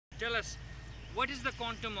Tell us, what is the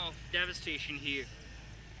quantum of devastation here?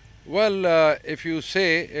 Well, if you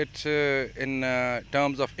say it's in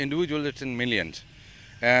terms of individuals, it's in millions.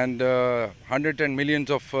 And hundreds and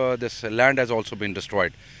millions of this land has also been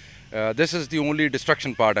destroyed. This is the only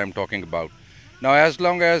destruction part I'm talking about. Now, as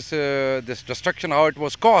long as this destruction, how it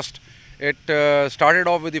was caused, it started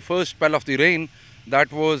off with the first spell of the rain.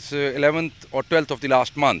 That was 11th or 12th of the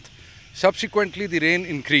last month. Subsequently, the rain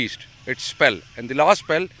increased its spell. And the last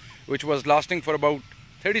spell, which was lasting for about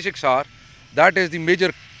 36 hours, that is the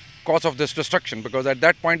major cause of this destruction, because at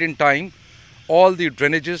that point in time all the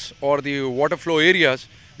drainages or the water flow areas,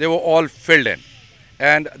 they were all filled in,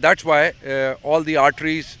 and that's why all the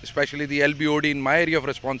arteries, especially the LBOD in my area of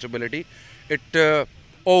responsibility, it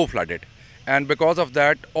over flooded. And because of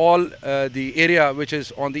that, all the area which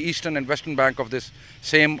is on the eastern and western bank of this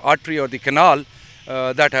same artery or the canal,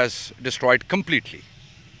 that has destroyed completely.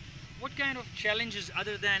 What kind of challenges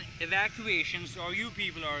other than evacuations or you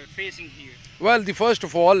people are facing here? Well, the first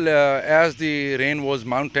of all, as the rain was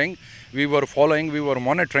mounting, we were following, we were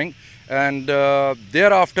monitoring, and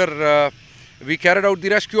thereafter we carried out the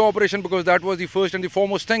rescue operation, because that was the first and the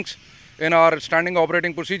foremost things in our standing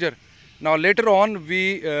operating procedure. Now later on,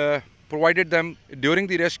 we provided them, during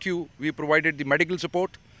the rescue, we provided the medical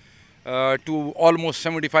support to almost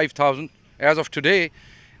 75,000 as of today.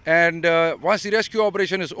 And once the rescue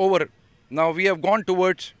operation is over, now we have gone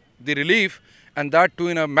towards the relief, and that too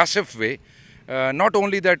in a massive way. Not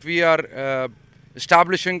only that, we are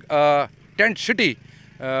establishing a tent city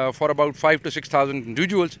for about 5,000 to 6,000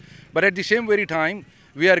 individuals, but at the same very time,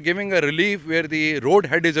 we are giving a relief where the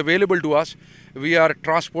roadhead is available to us. We are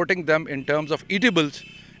transporting them in terms of eatables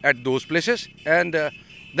at those places, and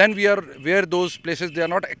then we are, where those places they are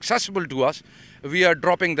not accessible to us, we are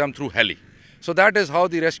dropping them through heli. So that is how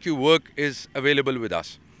the rescue work is available with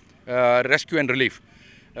us, rescue and relief.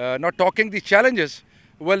 Not talking the challenges,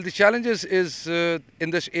 well, the challenges is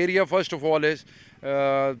in this area, first of all, is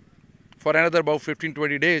for another about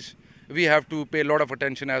 15-20 days, we have to pay a lot of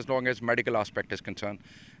attention as long as medical aspect is concerned.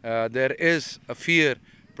 There is a fear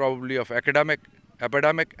probably of epidemic,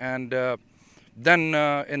 and then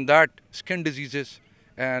in that skin diseases,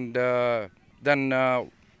 and then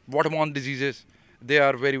waterborne diseases, they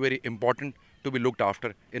are very, very important to be looked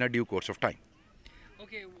after in a due course of time.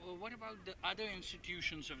 Okay, what about the other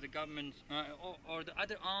institutions of the government or the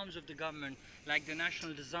other arms of the government, like the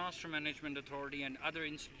National Disaster Management Authority and other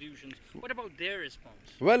institutions? What about their response?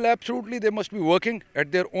 Well, absolutely, they must be working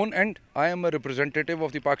at their own end. I am a representative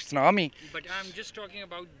of the Pakistan Army. But I'm just talking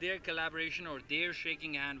about their collaboration or their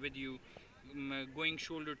shaking hand with you, going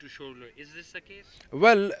shoulder to shoulder. Is this the case?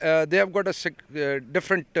 Well, they have got a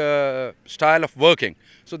different style of working.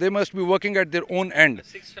 So they must be working at their own end.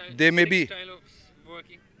 They may be style of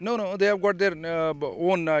working? No, they have got their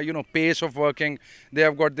own, pace of working. They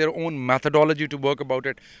have got their own methodology to work about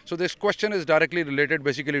it. So this question is directly related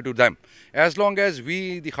basically to them. As long as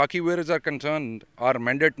we, the khaki wearers, are concerned, our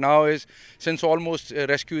mandate now is, since almost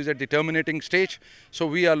rescue is at the terminating stage, so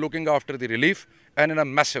we are looking after the relief, and in a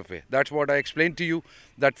massive way. That's what I explained to you,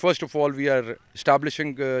 that first of all we are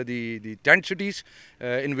establishing the tent cities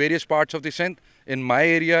in various parts of the Sindh. In my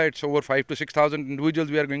area, it's over 5,000 to 6,000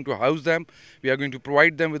 individuals. We are going to house them. We are going to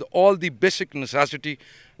provide them with all the basic necessity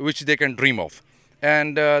which they can dream of.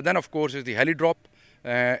 And then of course is the heli drop,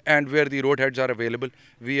 and where the roadheads are available,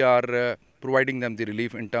 we are providing them the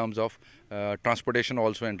relief in terms of transportation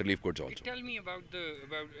also and relief goods also. Tell me about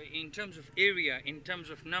in terms of area, in terms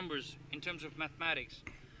of numbers, in terms of mathematics.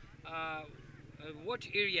 What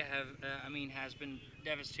area has been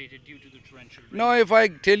devastated due to the torrential rain? Now, if I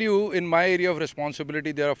tell you, in my area of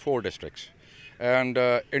responsibility, there are 4 districts. And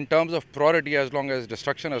in terms of priority, as long as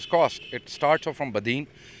destruction is caused, it starts off from Badin,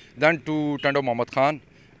 then to Tando Mohammad Khan,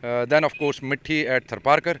 then of course Mithi at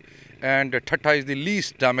Tharparkar, and Thatta is the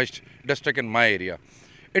least damaged district in my area.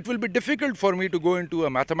 It will be difficult for me to go into a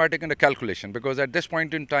mathematics and a calculation, because at this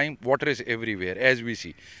point in time, water is everywhere, as we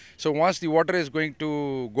see. So once the water is going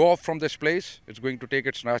to go off from this place, it's going to take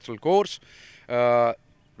its natural course.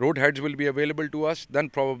 Roadheads will be available to us. Then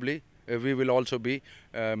probably we will also be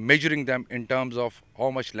measuring them in terms of how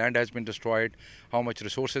much land has been destroyed, how much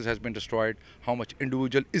resources has been destroyed, how much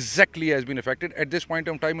individual exactly has been affected. At this point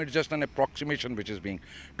in time, it's just an approximation which is being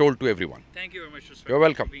told to everyone. Thank you very much, Mr. You're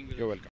welcome. For being with You're us. welcome.